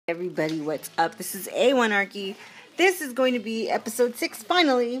Everybody, what's up? This is A1narchy. This is going to be episode 6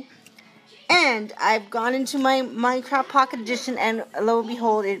 finally. And I've gone into my Minecraft Pocket Edition and lo and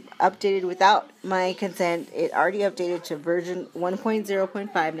behold, it updated without my consent. It already updated to version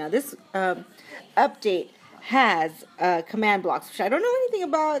 1.0.5. Now this update has command blocks, which I don't know anything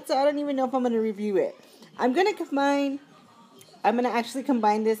about, so I don't even know if I'm going to review it. I'm going to actually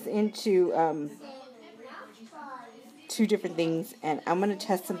combine this into two different things, and I'm going to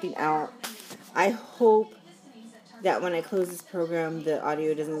test something out. I hope that when I close this program, the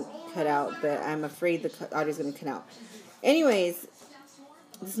audio doesn't cut out, but I'm afraid the audio is going to cut out. Anyways,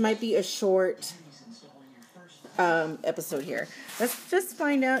 this might be a short episode here. Let's just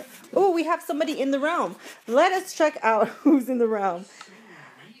find out. Oh, we have somebody in the realm. Let us check out who's in the realm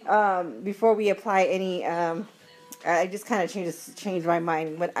before we apply any. I just kind of changed my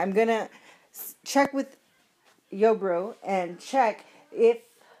mind, but I'm gonna check with JoaBro and check if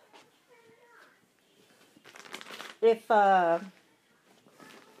I'm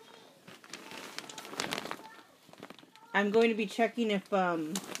going to be checking if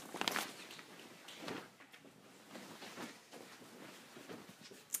the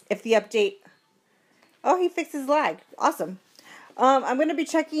update. Oh, he fixed his lag. Awesome. I'm going to be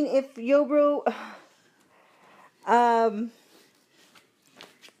checking if JoaBro. I'm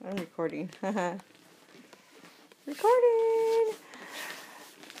recording. Recording.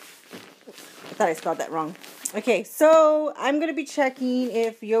 I thought I spelled that wrong. Okay, so I'm going to be checking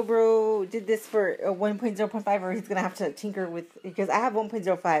if JoaBro did this for 1.0.5 or he's going to have to tinker with, because I have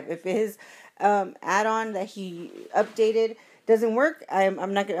 1.05. If his add-on that he updated doesn't work, I'm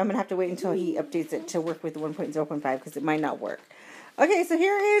going to have to wait until he updates it to work with 1.0.5 because it might not work. Okay, so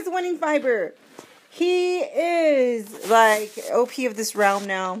here is Winning Fiber. He is like OP of this realm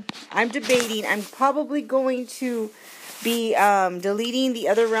now. I'm debating. I'm probably going to be deleting the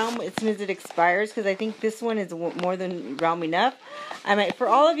other realm as soon as it expires, because I think this one is more than realm enough. For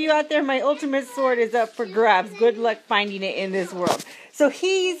all of you out there, my ultimate sword is up for grabs. Good luck finding it in this world. So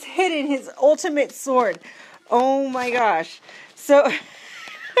he's hidden his ultimate sword. Oh my gosh. So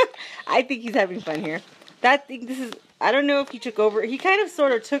I think he's having fun here. I don't know if he took over. He kind of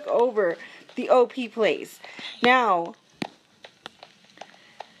sort of took over the OP place. Now,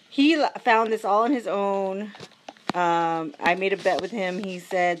 he found this all on his own. I made a bet with him. He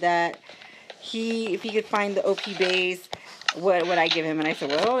said that if he could find the OP base, what would I give him? And I said,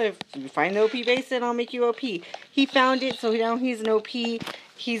 well, if you find the OP base, then I'll make you OP. He found it, so now he's an OP. I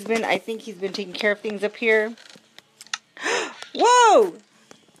think he's been taking care of things up here. Whoa!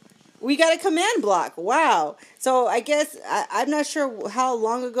 We got a command block. Wow. So I guess, I'm not sure how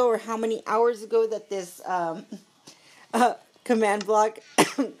long ago or how many hours ago that this command block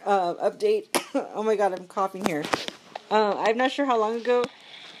update. Oh my god, I'm coughing here. I'm not sure how long ago.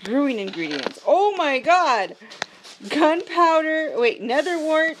 Brewing ingredients. Oh my god. Gunpowder. Wait,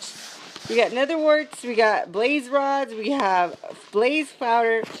 netherwort. We got netherworts. We got blaze rods. We have blaze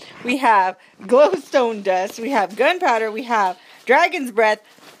powder. We have glowstone dust. We have gunpowder. We have dragon's breath.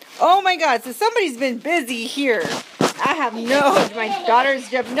 Oh my god, so somebody's been busy here. I have my daughter's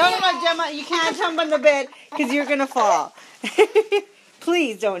jumping. No, Gemma, you can't jump on the bed because you're going to fall.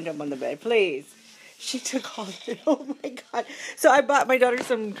 Please don't jump on the bed, please. She took all of it. Oh my god. So I bought my daughter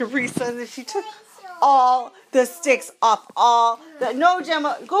some Capri Suns and she took all the sticks off. No,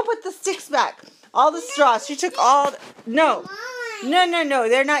 Gemma, go put the sticks back. All the straws. She took all. No.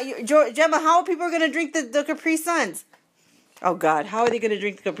 They're not. Gemma, how are people going to drink the Capri Suns? Oh god, how are they going to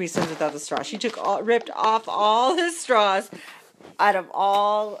drink the Capri Suns without the straw? She ripped off all the straws out of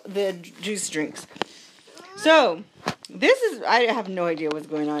all the juice drinks. So, I have no idea what's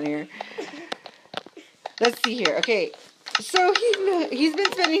going on here. Let's see here. Okay, so he's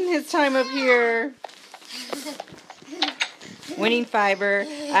been spending his time up here winning fiber.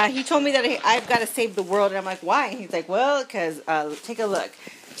 He told me that I've got to save the world, and I'm like, why? And he's like, well, because take a look.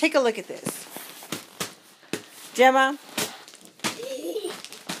 Take a look at this. Gemma,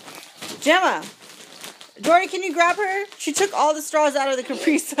 Dory, can you grab her? She took all the straws out of the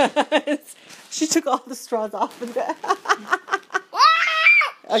Capri Suns. She took all the straws off of that.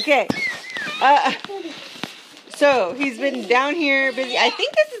 Okay. So, he's been down here busy. I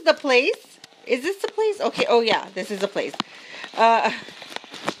think this is the place. Is this the place? Okay. Oh, yeah. This is the place.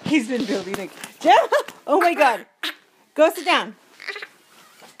 He's been building. Gemma! Oh, my God. Go sit down.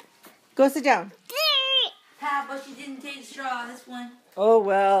 Go sit down. But she didn't take the straw. This one. Oh,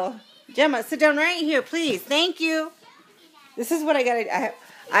 well. Gemma, sit down right here, please. Thank you. This is what I got.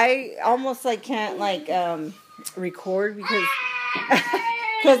 I almost can't record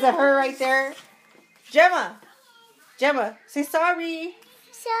because of her right there. Gemma, say sorry.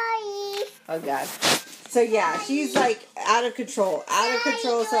 Sorry. Oh God. So yeah, she's like out of control. Out of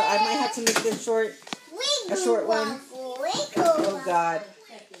control, so I might have to make this a short one. Oh God.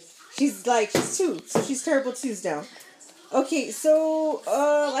 She's 2, so she's terrible 2s now. Okay, so,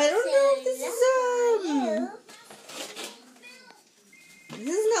 I don't know if this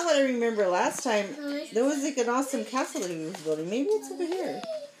is not what I remember last time. There was like an awesome castle that he was building. Maybe it's over here.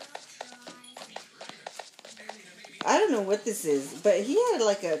 I don't know what this is, but he had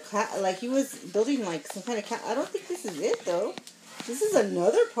like he was building like some kind of I don't think this is it though. This is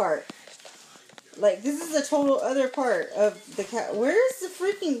another part. Like this is a total other part of the Where's the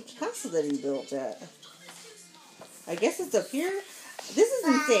freaking castle that he built at? I guess it's up here. This is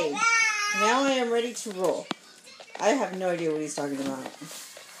insane. Now I am ready to roll. I have no idea what he's talking about.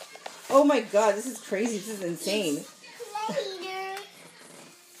 Oh my God, this is crazy. This is insane.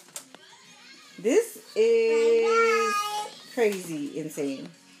 This is crazy insane.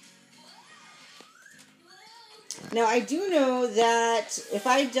 Now, I do know that if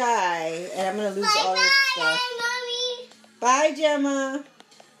I die, and I'm going to lose all this stuff. Bye, Gemma.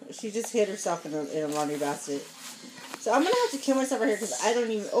 She just hit herself in a laundry basket. So I'm going to have to kill myself right here because I don't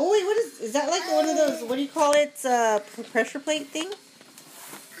even... Oh, wait, what is that like one of those, what do you call it, pressure plate thing?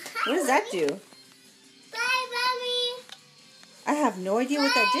 What does that do? Bye, Mommy. I have no idea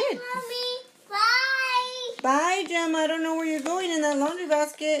what that did. Mommy. Bye. Bye, Gemma. I don't know where you're going in that laundry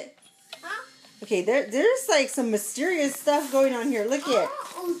basket. Huh? Okay, there's like some mysterious stuff going on here. Look at it.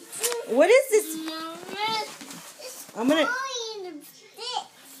 What is this? I'm gonna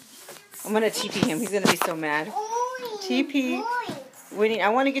TP him. He's gonna be so mad. TP. Winning. I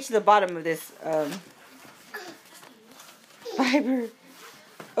want to get to the bottom of this fiber.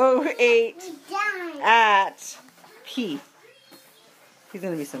 08 at P. He's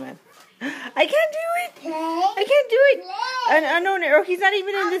gonna be so mad. I can't do it. I can't do it. I know. Or he's not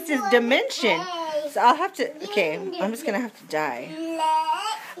even in this dimension. So I'll have to. Okay, I'm just gonna have to die.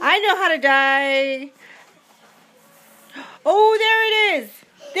 I know how to die. Oh, there it is.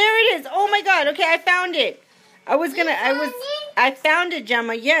 There it is. Oh my God. Okay, I found it. I found it,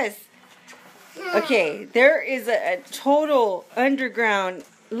 Gemma. Yes. Okay, there is a total underground.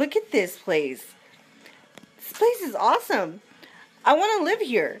 Look at this place. This place is awesome. I want to live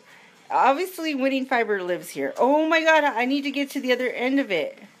here. Obviously, Winning Fiber lives here. Oh my God, I need to get to the other end of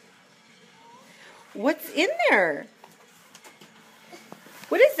it. What's in there?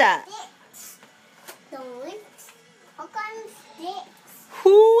 What is that?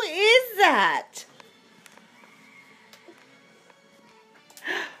 Who is that?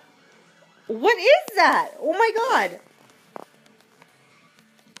 What is that? Oh my God.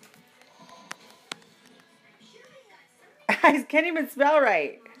 I can't even spell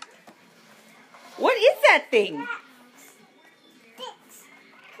right. What is that thing?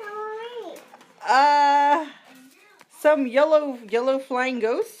 Some yellow flying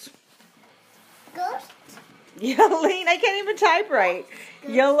ghost? Ghost? Yelling? I can't even type right.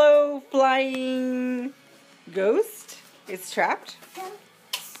 Ghost. Yellow flying ghost? It's trapped?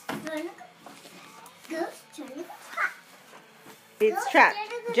 It's trapped.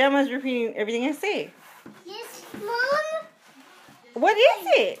 Gemma's repeating everything I say. Yes, Mom. What is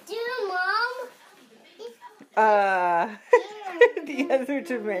it? Do Mom? The other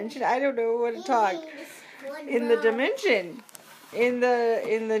dimension. I don't know what to talk. In the dimension. In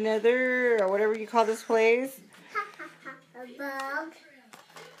the nether or whatever you call this place. A bug.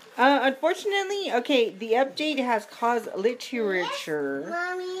 Unfortunately, okay, the update has caused literature. Yes,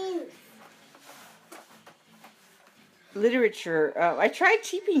 Mommy. Literature. I tried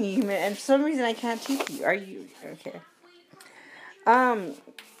TPing you, and for some reason I can't TP you. Are you okay?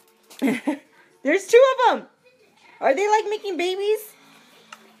 There's 2 of them. Are they like making babies?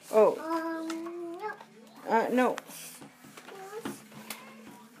 Oh. No. No.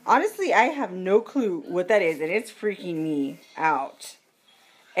 Honestly, I have no clue what that is, and it's freaking me out.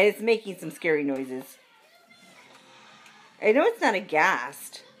 And it's making some scary noises. I know it's not a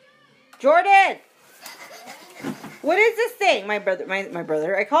ghast. Jordan! What is this thing? My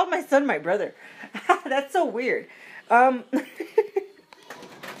brother. I called my son my brother. That's so weird.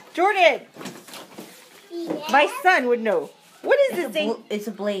 Jordan! Yes. My son would know. What is this thing? It's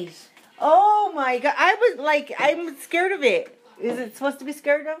a blaze. Oh my God. I'm scared of it. Is it supposed to be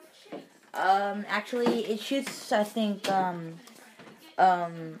scared of? Actually, it shoots, I think, I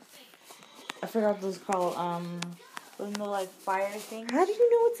forgot what those called, like, fire thing. How do you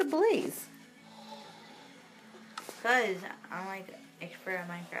know it's a blaze? Because I'm, like, expert at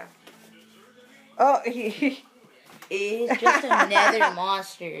Minecraft. Oh, It's just a nether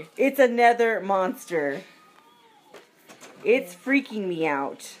monster. It's a nether monster. It's freaking me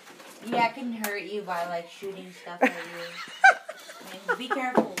out. Yeah, I can hurt you by like shooting stuff at you. And be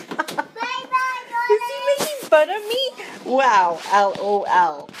careful. Is he making fun of me? Wow,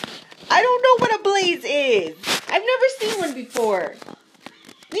 LOL. I don't know what a blaze is. I've never seen one before.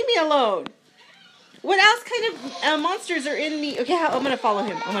 Leave me alone. What else kind of monsters are in the... Okay, I'm going to follow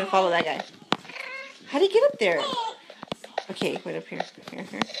him. I'm going to follow that guy. How did he get up there? Okay, wait up here.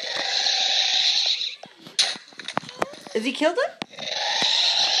 Here. Is he killed him?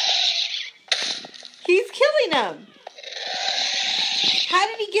 He's killing him. How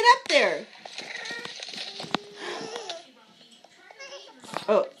did he get up there?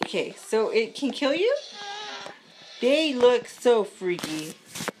 Oh, okay. So it can kill you? They look so freaky.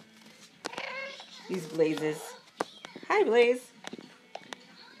 These blazes. Hi, Blaze.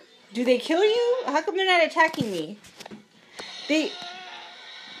 Do they kill you? How come they're not attacking me?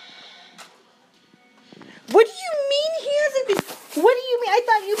 What do you mean he hasn't been... What do you mean? I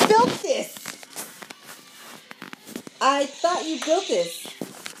thought you built this. I thought you built this.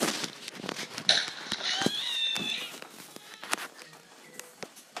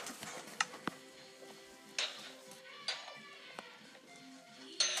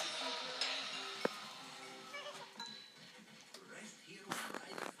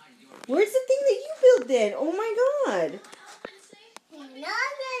 Where's the thing that you built then? Oh my god.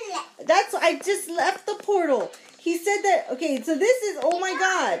 I just left the portal. He said that, okay, so this is, oh my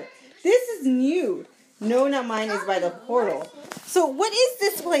god. This is new. No, not mine is by the portal. So what is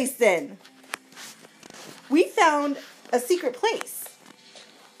this place then? We found a secret place.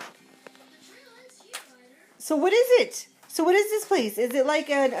 So what is it? So what is this place? Is it like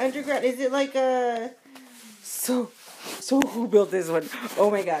an underground? Is it like a... So who built this one? Oh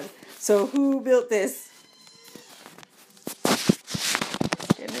my god. So who built this?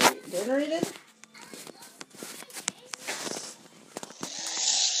 Generated?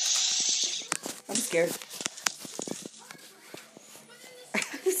 I'm scared.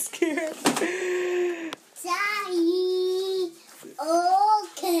 I'm scared. Sorry.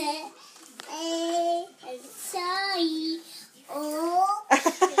 Okay. Sorry. Okay.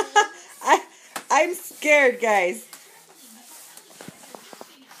 I'm scared, guys.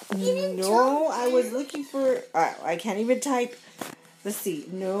 No, I was looking for... I can't even type. Let's see.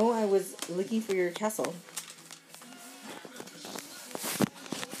 No, I was looking for your castle.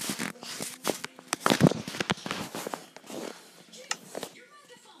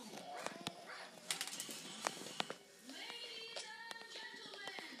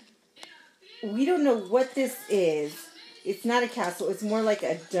 We don't know what this is. It's not a castle. It's more like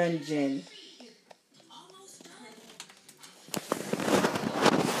a dungeon.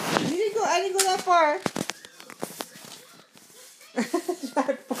 I didn't go that far.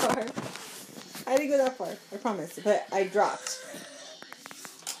 That far. I didn't go that far. I promise. But I dropped.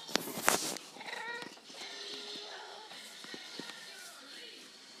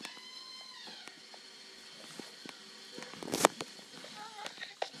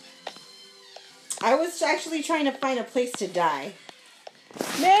 I was actually trying to find a place to die.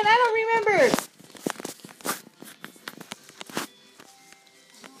 Man, I don't remember.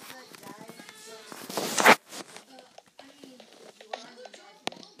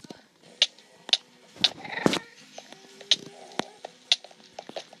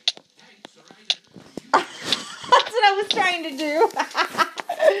 Trying to do.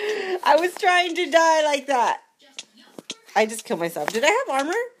 I was trying to die like that. I just killed myself. Did I have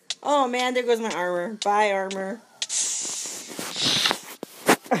armor? Oh man, there goes my armor. Bye, armor.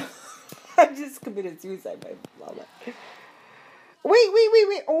 I just committed suicide by lava.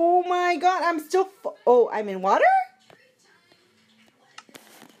 Wait. Oh my god, I'm still... Oh, I'm in water?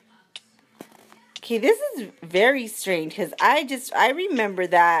 Okay, this is very strange because I remember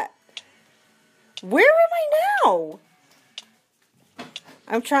that. Where am I now?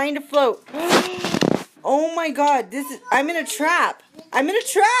 I'm trying to float. Oh my god, I'm in a trap. I'm in a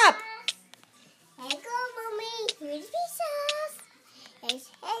trap. Hey, go, mommy. Here's pieces. Hey,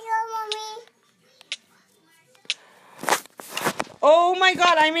 go, mommy. Oh my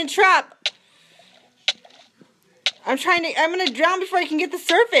god, I'm in trap. I'm gonna drown before I can get the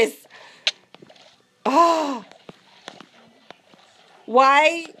surface. Oh.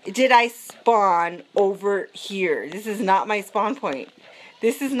 Why did I spawn over here? This is not my spawn point.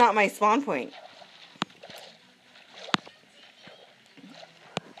 This is not my spawn point.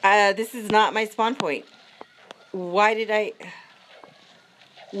 This is not my spawn point. Why did I...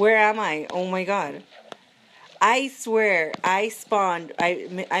 Where am I? Oh my god. I swear, I spawned...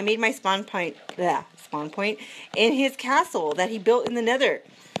 I made my spawn point in his castle that he built in the nether.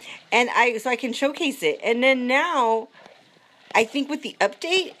 And so I can showcase it. And then now... I think with the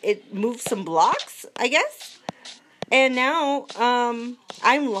update, it moved some blocks, I guess. And now,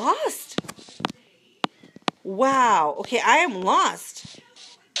 I'm lost. Wow. Okay, I am lost.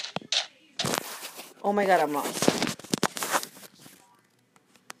 Oh my god, I'm lost.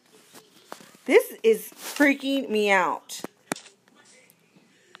 This is freaking me out.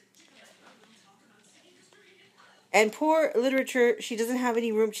 And poor literature, she doesn't have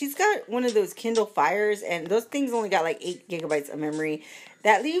any room. She's got one of those Kindle Fires, and those things only got like 8 gigabytes of memory.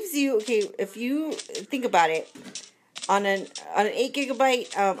 That leaves you, okay, if you think about it, on an 8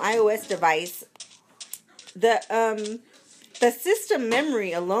 gigabyte iOS device, the system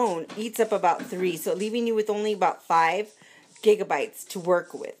memory alone eats up about 3, so leaving you with only about 5 gigabytes to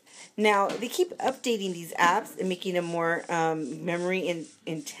work with. Now, they keep updating these apps and making them more memory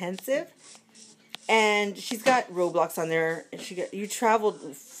intensive. And she's got Roblox on there. And you traveled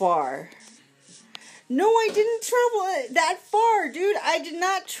far. No, I didn't travel that far, dude. I did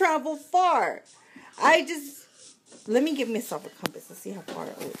not travel far. Let me give myself a compass. Let's see how far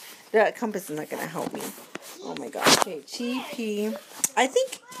it is. The compass is not going to help me. Oh my god. Okay, TP. I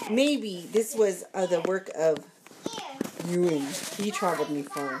think maybe this was the work of Ewan. He traveled me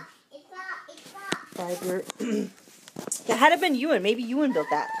far. Fiber. That had to have been Ewan. Maybe Ewan built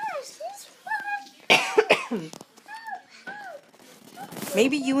that.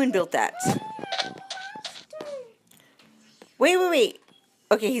 Maybe Ewan built that. Wait.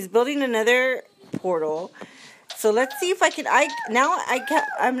 Okay, he's building another portal. So let's see if I can.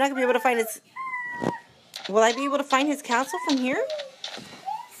 I'm not gonna be able to find his. Will I be able to find his castle from here?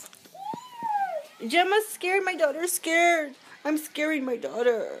 Gemma's scared. My daughter's scared. I'm scaring my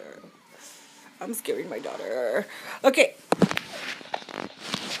daughter. Okay.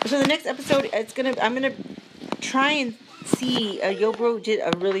 So the next episode, I'm gonna try and see. JoaBro did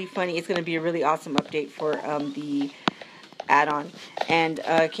a really funny. It's gonna be a really awesome update for the add-on. And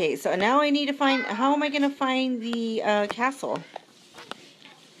okay, so now I need to find. How am I gonna find the castle?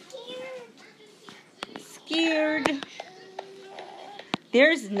 Scared.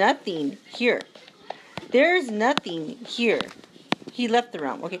 There's nothing here. He left the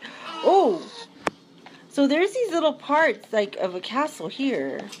realm. Okay. Oh. So there's these little parts like of a castle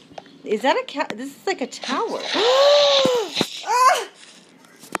here. Is that a this is like a tower. Ah!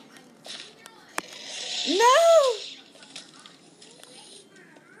 No!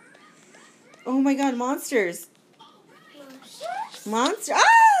 Oh my god, monsters. Monster.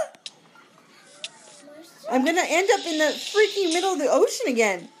 Ah! I'm gonna end up in the freaking middle of the ocean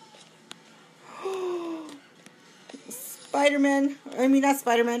again. Spider-Man. I mean, not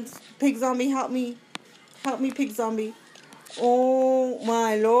Spider-Man. Pig zombie, help me. Help me, pig zombie. Oh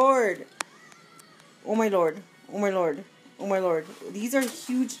my lord. Oh my lord. Oh my lord. Oh my lord. These are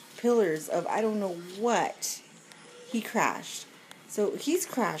huge pillars of I don't know what. He crashed. So he's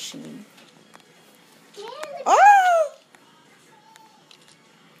crashing. Oh!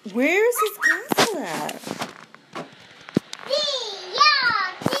 Where's his castle at?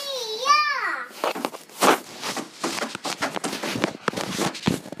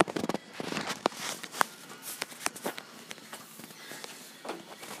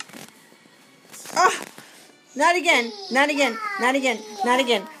 Ah! Not again. Not again. Not again. Not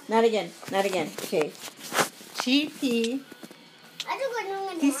again. Not again. Not again. Okay. TP.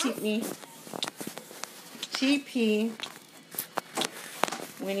 Please keep me. TP.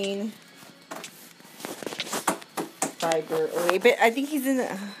 Winning. Fiber. Oh, wait, but I think he's in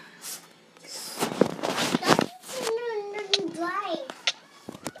the.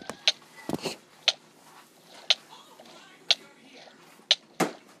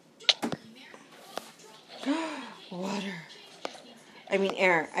 Water. I mean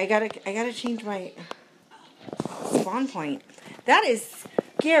air. I gotta change my spawn point. That is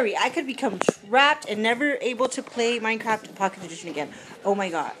scary. I could become trapped and never able to play Minecraft Pocket Edition again. Oh my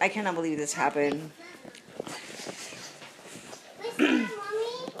god. I cannot believe this happened.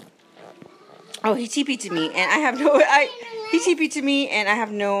 Oh, he TP'd to me and I have he TP'd to me and I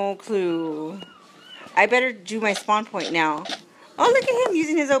have no clue. I better do my spawn point now. Oh, look at him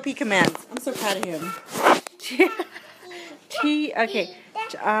using his OP commands. I'm so proud of him. Okay.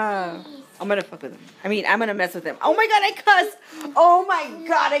 I'm gonna fuck with him. I mean, I'm gonna mess with him. Oh my god, I cuss. Oh my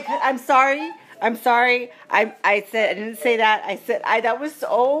god, I cuss. I'm sorry. I said, I didn't say that. I said, that was,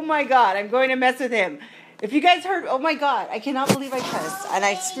 oh my god, I'm going to mess with him. If you guys heard, oh my god, I cannot believe I cussed. And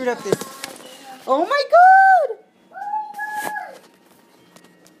I screwed up this. Oh my god.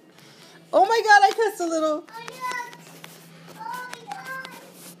 Oh my god, I cussed a little.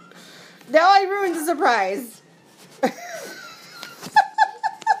 Now I ruined the surprise.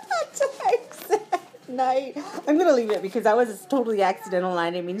 tonight. I'm going to leave it because that was totally accidental and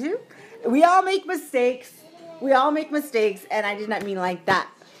I didn't mean to. We all make mistakes. We all make mistakes, and I did not mean like that.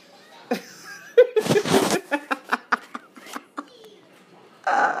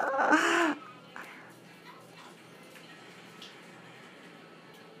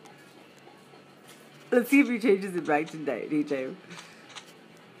 Let's see if he changes it back tonight, DJ.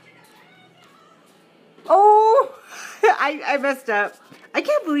 Oh, I messed up. I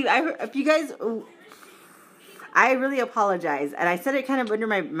can't believe if you guys. I really apologize, and I said it kind of under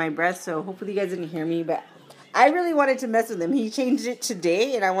my breath, so hopefully you guys didn't hear me. But I really wanted to mess with him. He changed it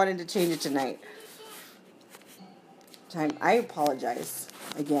today, and I wanted to change it tonight. I apologize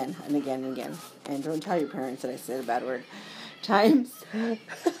again and again and again, and don't tell your parents that I said a bad word. Time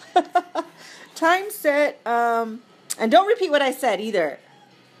set, and don't repeat what I said either.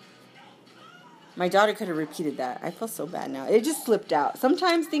 My daughter could have repeated that. I feel so bad now. It just slipped out.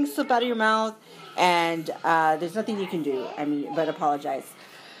 Sometimes things slip out of your mouth, and there's nothing you can do. But apologize.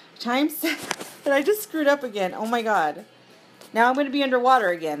 Time set, and I just screwed up again. Oh my God. Now I'm going to be underwater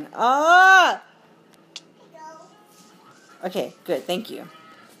again. Ah! Okay, good. Thank you.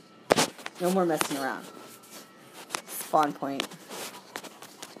 No more messing around. Spawn point.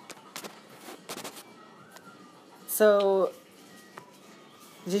 So,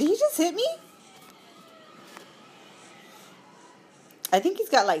 did he just hit me? I think he's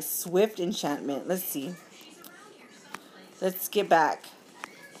got like swift enchantment. Let's see. Let's get back.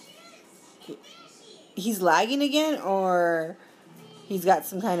 He's lagging again, or he's got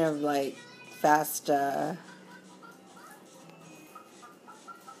some kind of like fast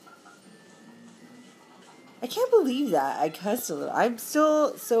I can't believe that. I cussed a little. I'm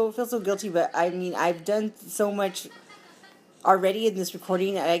still feel so guilty, but I mean, I've done so much already in this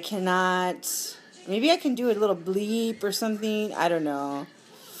recording that I cannot. Maybe I can do a little bleep or something. I don't know.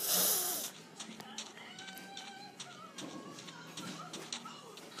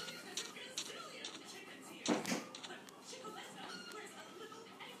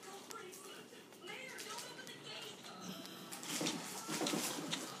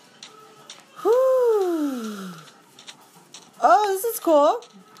 Oh, this is cool.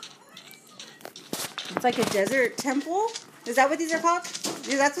 It's like a desert temple. Is that what these are called?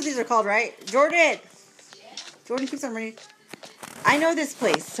 Yeah, that's what these are called, right? Jordan! Jordan keeps on running. I know this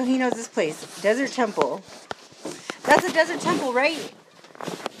place, so he knows this place. Desert temple. That's a desert temple, right?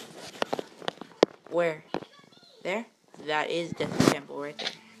 Where? There? That is Desert Temple right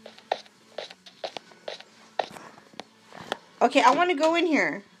there. Okay, I want to go in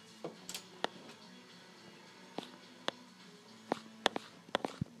here.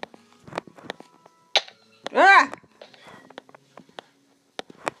 Ah!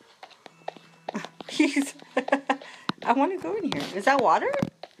 I want to go in here. Is that water?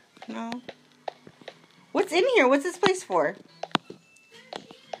 No. What's in here? What's this place for?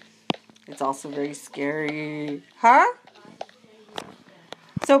 It's also very scary. Huh?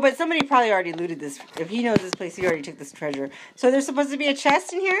 So, but somebody probably already looted this. If he knows this place, he already took this treasure. So there's supposed to be a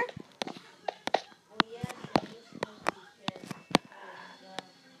chest in here?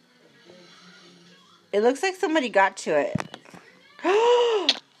 It looks like somebody got to it.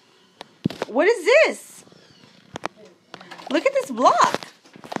 What is this? Look at this block.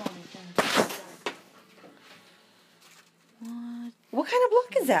 What kind of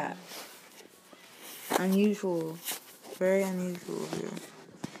block is that? Unusual. Very unusual here.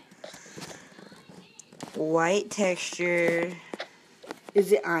 White texture.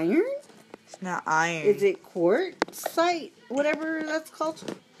 Is it iron? It's not iron. Is it quartzite? Whatever that's called?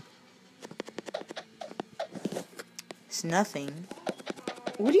 It's nothing.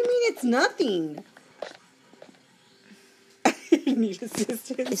 What do you mean it's nothing? You need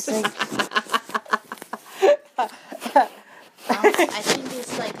assistance. It's like... I think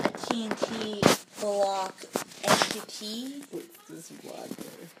it's like a TNT block entity. What's this block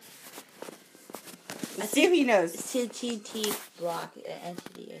there? Let's see if he knows. It's a TNT block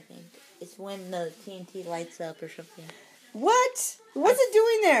entity, I think. It's when the TNT lights up or something. What? What's it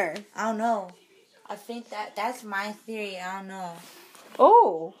doing there? I don't know. I think that's my theory. I don't know.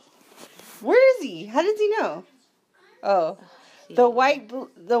 Oh. Where is he? How does he know? Oh. The white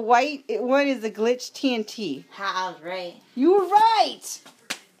one is the glitch TNT. I was right. You were right.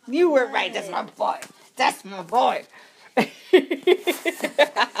 You were right. That's my boy. That's my boy.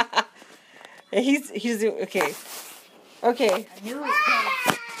 He's okay. Okay. I knew it was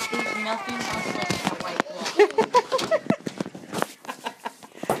good. There's nothing else like that white block.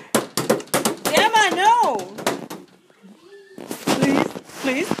 Damn, I know.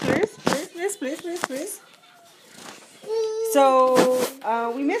 Please. So,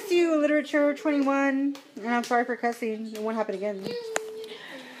 we We miss you, Literature 21. And I'm sorry for cussing. It won't happen again.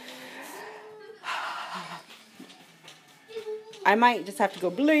 I might just have to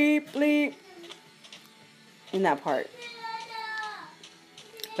go bleep, bleep in that part.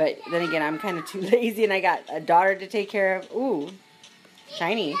 But then again, I'm kind of too lazy and I got a daughter to take care of. Ooh,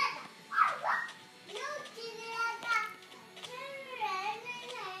 shiny.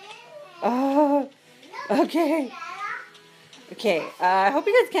 Oh, okay. Okay, I hope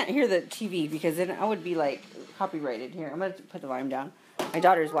you guys can't hear the TV because then I would be like copyrighted. Here, I'm going to put the volume down. My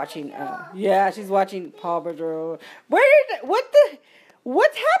daughter's watching, yeah, she's watching Paw Patrol.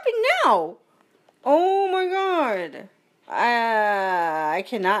 What's happened now? Oh my god. I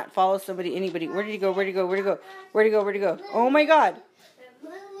cannot follow anybody. Where did he go? Where'd he go? Where'd he go? Where'd he go? Where'd he go? Oh my god.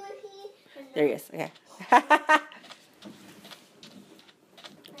 There he is. Okay.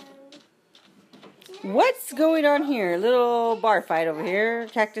 What's going on here? Little bar fight over here.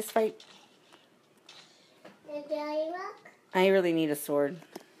 Cactus fight. I really need a sword.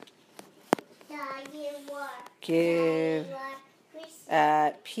 Give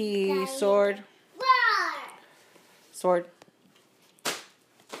at P sword. Sword.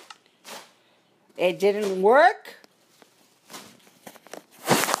 It didn't work.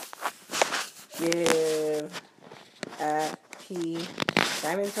 Give at P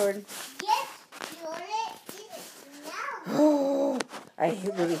diamond sword. Oh, I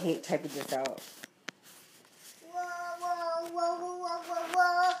really hate typing this out.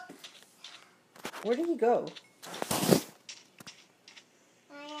 Where did he go?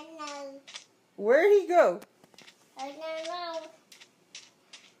 I don't know. Where did he go? I don't know.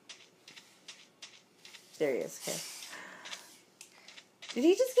 There he is. Okay. Did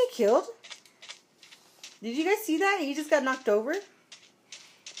he just get killed? Did you guys see that? He just got knocked over?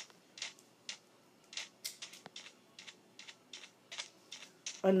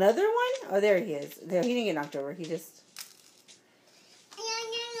 Another one? Oh, there he is. There, he didn't get knocked over. He just...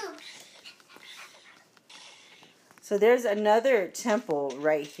 So there's another temple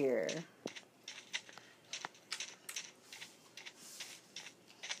right here.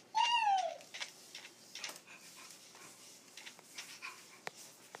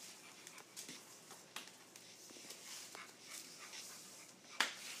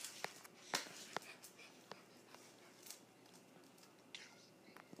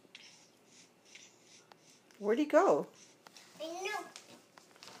 Where'd he go? I know.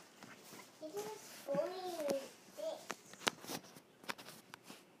 He was going this.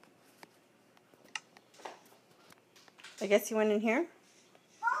 I guess he went in here.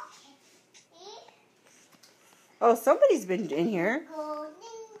 Okay. Oh, somebody's been in here.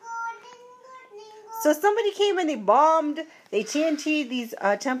 So somebody came and they bombed, they TNT'd these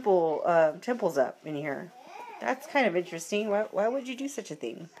temples up in here. That's kind of interesting. Why would you do such a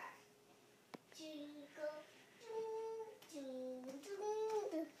thing?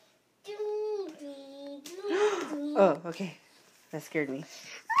 Oh, okay. That scared me.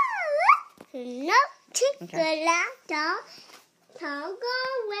 No, Okay.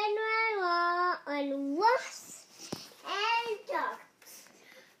 and wasps and dogs.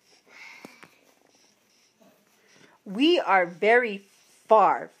 We are very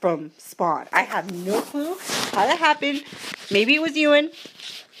far from spawn. I have no clue how that happened. Maybe it was Ewan.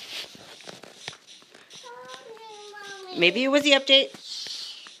 Maybe it was the update.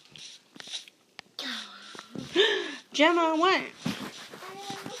 Gemma, what?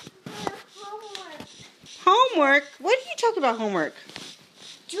 Homework? What are you talking about homework?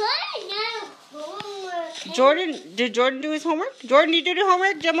 Did Jordan do his homework? Jordan, you did your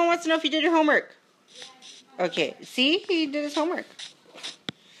homework? Gemma wants to know if you did your homework. Okay, see? He did his homework.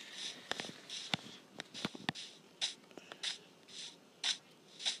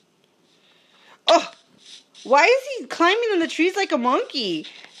 Oh! Why is he climbing on the trees like a monkey?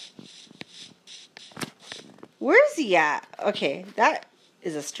 Where is he at? Okay, that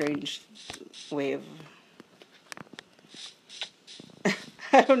is a strange way of...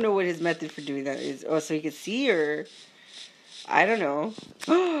 I don't know what his method for doing that is. Oh, so he can see, or... I don't know.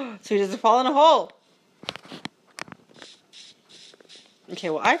 So he doesn't fall in a hole. Okay,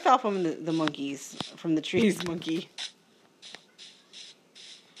 well, I fell from the monkeys. From the trees, monkey.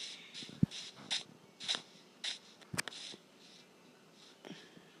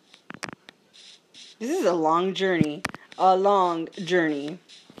 This is a long journey. A long journey.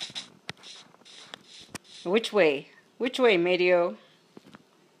 Which way? Which way, Medio?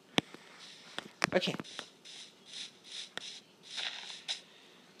 Okay.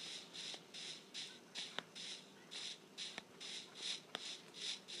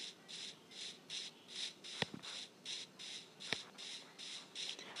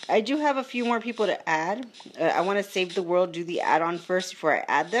 I do have a few more people to add. I want to save the world, do the add-on first before I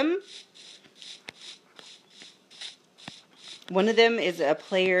add them. One of them is a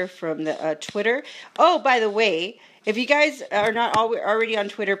player from the Twitter. Oh, by the way, if you guys are not already on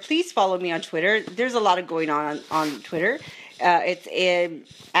Twitter, please follow me on Twitter. There's a lot of going on Twitter. It's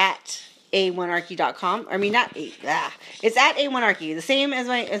at A1narchy.com. I mean, not it's at A1narchy. The same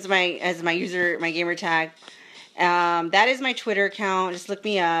as my user, my gamer tag. That is my Twitter account. Just look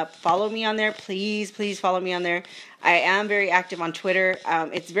me up. Follow me on there. Please follow me on there. I am very active on Twitter.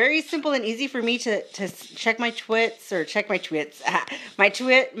 It's very simple and easy for me to check my tweets or check my tweets. my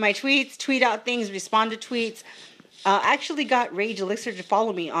tweets, tweet out things, respond to tweets. I actually got Rage Elixir to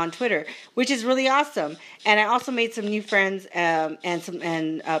follow me on Twitter, which is really awesome. And I also made some new friends and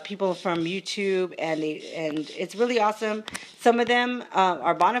people from YouTube, and it's really awesome. Some of them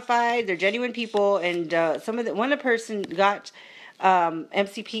are bona fide; they're genuine people, and one person got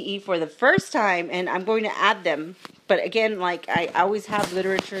MCPE for the first time, and I'm going to add them. But again, like I always have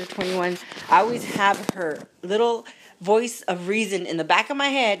Literature 21, I always have her little voice of reason in the back of my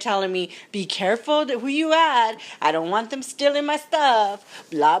head telling me, be careful who you add. I don't want them stealing my stuff.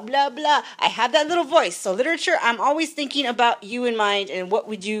 Blah, blah, blah. I have that little voice. So Literature, I'm always thinking about you in mind and what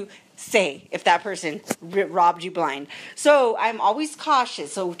would you say if that person robbed you blind. So I'm always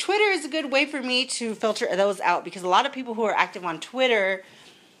cautious. So Twitter is a good way for me to filter those out, because a lot of people who are active on Twitter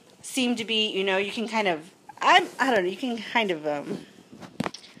seem to be, you can kind of, I don't know, you can kind of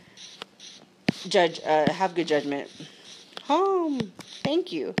judge, have good judgment. Home.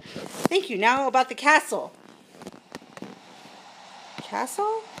 Thank you. Now about the castle.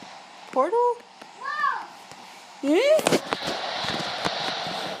 Castle? Portal? Eh?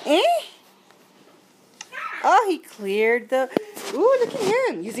 Oh, he cleared the... Ooh, look at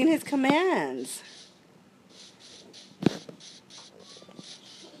him using his commands.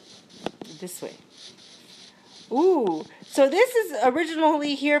 This way. Ooh, so this is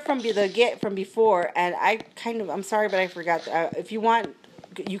originally here from before, and I'm sorry, but I forgot. If you want,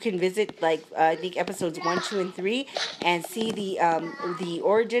 you can visit I think episodes 1, 2, and 3, and see the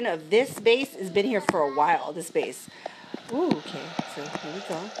origin of this base. Has been here for a while. This base. Ooh, okay. So here we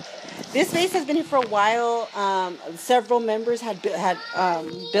go. This base has been here for a while. Several members had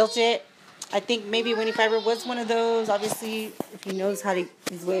built it. I think maybe Winnie Fiber was one of those. Obviously, if he knows how to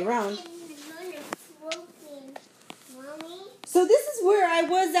his way around. So this is where I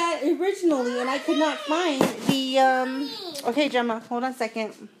was at originally, and I could not find the, okay, Gemma, hold on a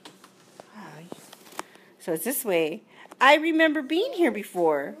second. So it's this way. I remember being here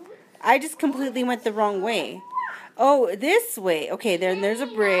before. I just completely went the wrong way. Oh, this way. Okay, there's a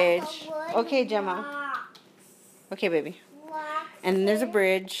bridge. Okay, Gemma. Okay, baby. And there's a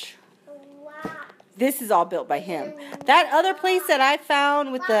bridge. This is all built by him. That other place that I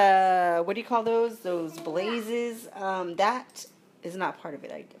found with the, what do you call those? Those blazes. That is not part of it,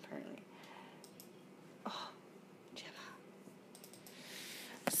 apparently. Oh, Gemma.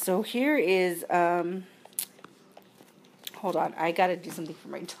 So here is, hold on. I got to do something for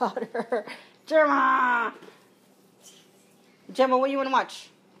my daughter. Gemma! Gemma, what do you want to watch?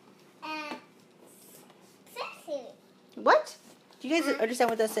 What? Do you guys understand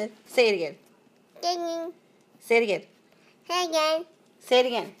what that said? Say it again. Say it again. Say it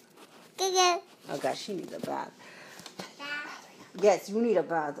again. Oh gosh, she needs a bath. Yes, you need a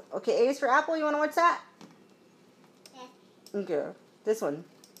bath. Okay, A is for apple. You want to watch that? Yeah. Okay. This one.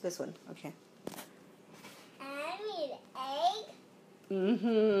 Okay. I need egg.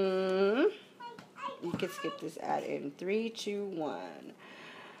 Mm-hmm. You can skip this ad in 3, 2, 1.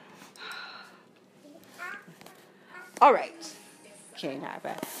 All right. Okay, not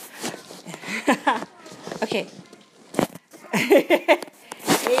bad. Okay.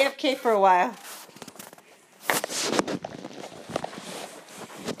 AFK for a while.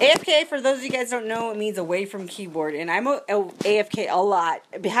 AFK, for those of you guys who don't know, it means away from keyboard. And I'm AFK a lot.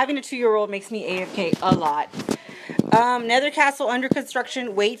 Having a 2-year-old makes me AFK a lot. Nether castle under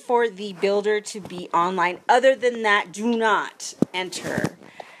construction. Wait for the builder to be online. Other than that, do not enter.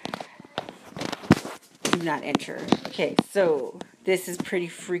 Do not enter. Okay, so this is pretty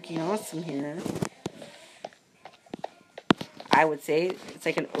freaking awesome here. I would say it's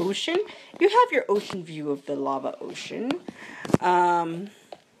like an ocean. You have your ocean view of the lava ocean.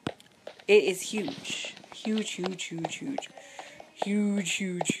 It is huge. Huge.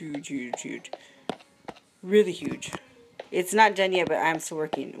 Really huge. It's not done yet, but I'm still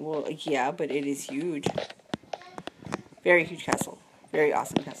working. Well, yeah, but it is huge. Very huge castle. Very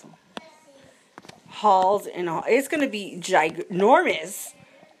awesome castle. Halls and all. It's going to be ginormous.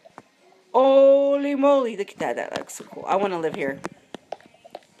 Holy moly. Look at that. That looks so cool. I want to live here.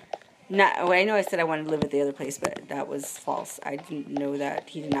 Not. Well, I know I said I wanted to live at the other place, but that was false. I didn't know that.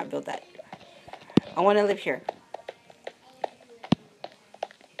 He did not build that. I want to live here.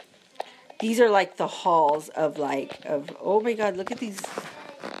 These are like the halls of oh my god, look at these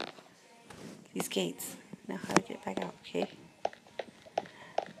gates. Now how do I get back out? Okay.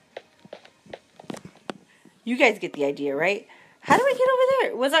 You guys get the idea, right? How do I get over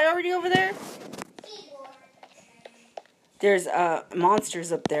there? Was I already over there? There's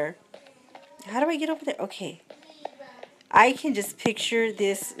monsters up there. How do I get over there? Okay. I can just picture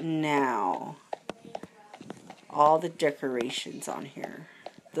this now. All the decorations on here.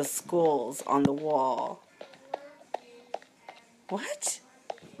 The skulls on the wall. What?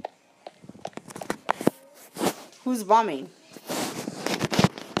 Who's bombing?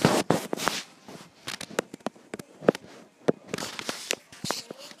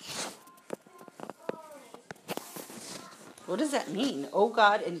 What does that mean? Oh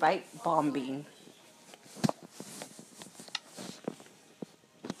God, invite bombing.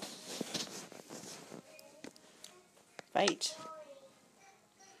 Fight.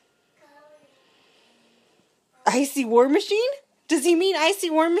 Icy War Machine? Does he mean Icy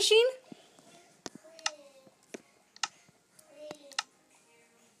War Machine?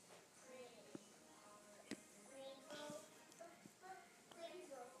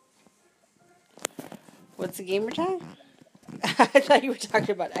 What's the gamer tag? I thought you were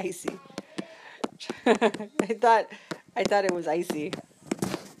talking about Icy. I thought it was Icy.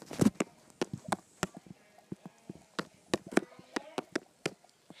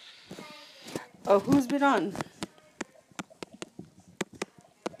 Oh, who's been on?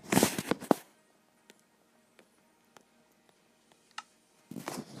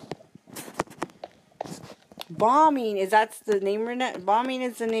 Bombing, is that the namer tag? Bombing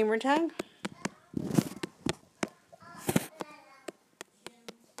is the namer tag?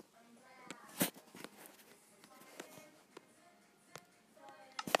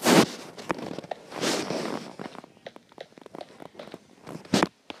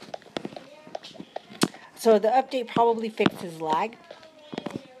 So the update probably fixed his lag.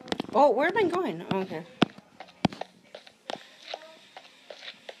 Oh, where am I going? Oh, okay.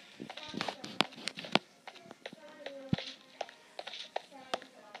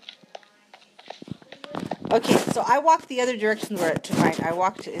 Okay, so I walked the other direction I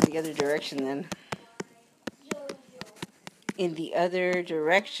walked in the other direction then. In the other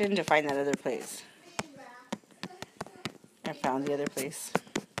direction to find that other place. I found the other place.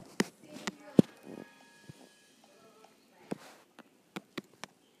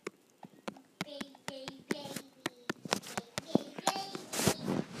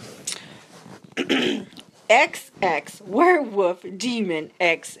 XX Werewolf Demon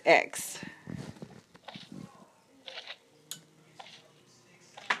XX.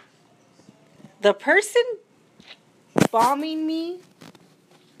 The person bombing me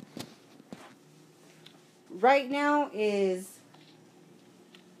right now is...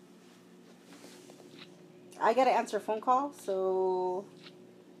 I gotta answer a phone call, so...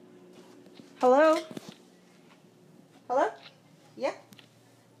 Hello? Hello? Yeah?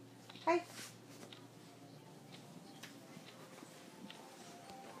 Hi.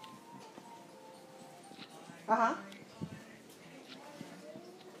 Uh-huh.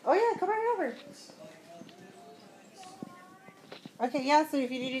 Oh yeah, come right over. Okay, yeah, so if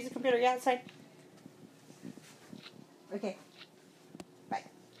you need to use the computer, yeah, it's fine. Okay. Bye.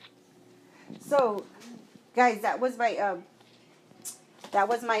 So, guys, that was my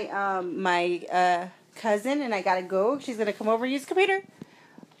cousin, and I gotta go. She's gonna come over and use the computer.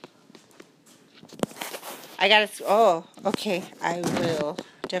 I gotta, oh, okay, I will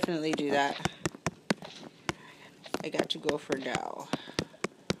definitely do that. I got to go for now.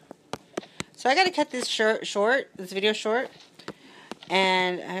 So I gotta cut this this video short,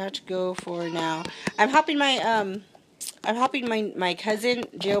 and I have to go for now. I'm helping my cousin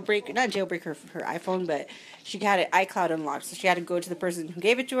not jailbreak her iPhone, but she had an iCloud unlocked, so she had to go to the person who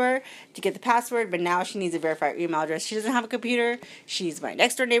gave it to her to get the password, but now she needs to verify her email address. She doesn't have a computer. She's my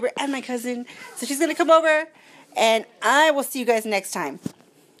next door neighbor and my cousin, so she's gonna come over, and I will see you guys next time.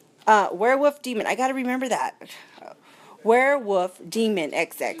 Werewolf Demon, I gotta remember that. Werewolf Demon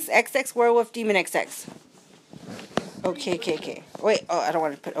XX. XX Werewolf Demon XX. Okay. Wait, oh, I don't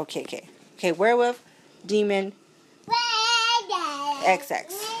want to put okay. Okay, Werewolf Demon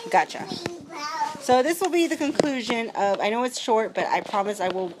XX. Gotcha. So this will be the conclusion of, I know it's short, but I promise I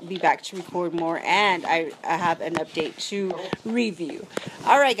will be back to record more, and I have an update to review.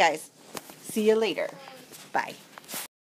 Alright guys, see you later. Bye.